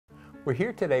We're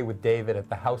here today with David at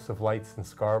the House of Lights in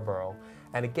Scarborough.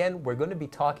 And again, we're going to be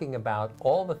talking about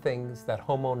all the things that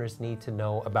homeowners need to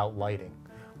know about lighting.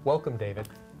 Welcome, David.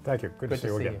 Thank you. Good to see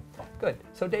you again. Good.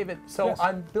 So, David, Yes.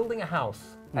 I'm building a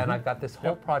house, and I've got this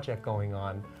whole project going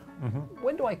on.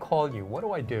 When do I call you? What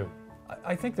do I do?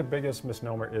 I think the biggest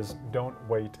misnomer is don't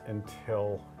wait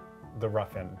until the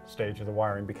rough-in stage of the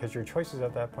wiring, because your choices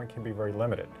at that point can be very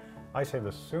limited. I say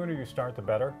the sooner you start, the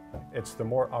better. It's the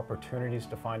more opportunities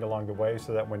to find along the way,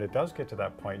 so that when it does get to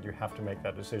that point, you have to make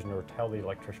that decision or tell the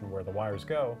electrician where the wires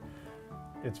go.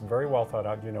 It's very well thought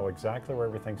out. You know exactly where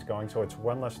everything's going, so it's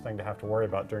one less thing to have to worry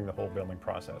about during the whole building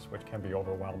process, which can be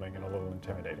overwhelming and a little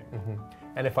intimidating.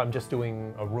 And if I'm just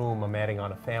doing a room, I'm adding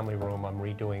on a family room, I'm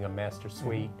redoing a master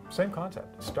suite. Same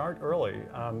concept. Start early.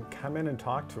 Come in and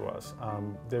talk to us.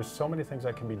 There's so many things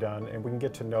that can be done, and we can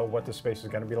get to know what the space is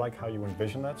going to be like, how you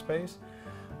envision that space,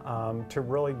 to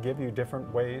really give you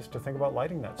different ways to think about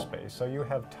lighting that space. So you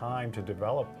have time to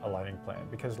develop a lighting plan,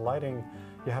 because lighting,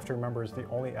 you have to remember, is the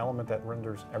only element that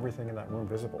renders everything in that room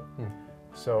visible.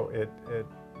 So it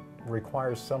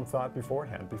requires some thought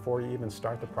beforehand, before you even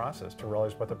start the process, to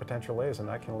realize what the potential is, and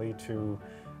that can lead to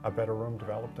a better room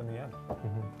developed in the end.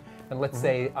 And let's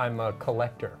say I'm a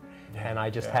collector, and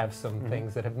I just have some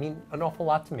things that have mean an awful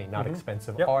lot to me, not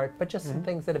expensive art, but just some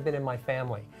things that have been in my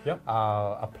family,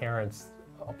 a parent's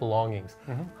belongings.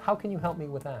 How can you help me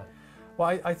with that?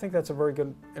 Well, I think that's a very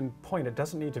good point. It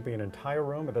doesn't need to be an entire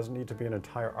room. It doesn't need to be an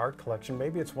entire art collection.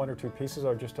 Maybe it's one or two pieces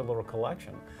or just a little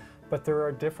collection. But there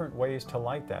are different ways to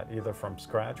light that, either from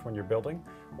scratch when you're building,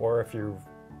 or if your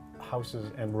house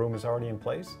and room is already in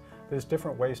place. There's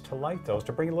different ways to light those,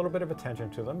 to bring a little bit of attention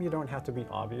to them. You don't have to be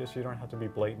obvious. You don't have to be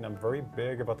blatant. I'm very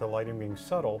big about the lighting being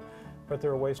subtle, but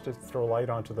there are ways to throw light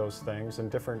onto those things, and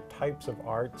different types of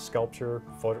art, sculpture,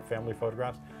 family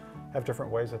photographs, have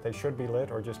different ways that they should be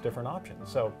lit, or just different options.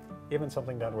 So even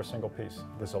something down to a single piece,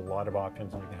 there's a lot of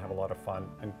options, and you can have a lot of fun,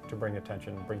 and to bring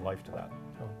attention and bring life to that.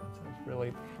 Oh, that sounds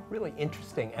really, really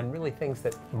interesting, and really things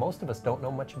that most of us don't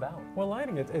know much about. Well,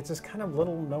 lighting, it's this kind of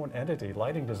little known entity.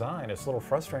 Lighting design, it's a little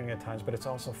frustrating at times, but it's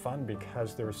also fun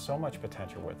because there's so much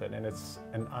potential with it, and it's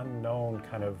an unknown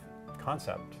kind of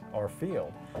concept or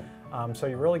field. So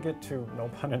you really get to, no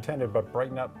pun intended, but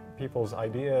brighten up people's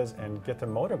ideas and get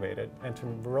them motivated, and to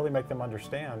really make them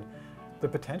understand the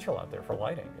potential out there for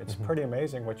lighting. It's pretty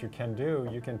amazing what you can do.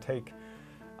 You can take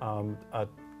a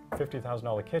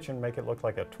 $50,000 kitchen, make it look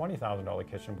like a $20,000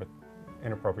 kitchen with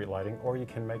inappropriate lighting, or you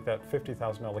can make that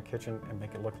 $50,000 kitchen and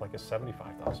make it look like a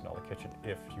 $75,000 kitchen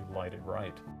if you light it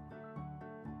right.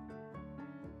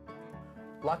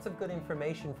 Lots of good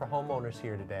information for homeowners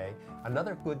here today.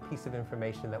 Another good piece of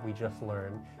information that we just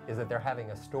learned is that they're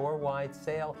having a store-wide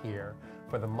sale here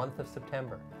for the month of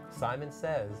September. Simon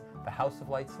says, the House of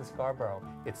Lights in Scarborough,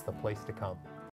 it's the place to come.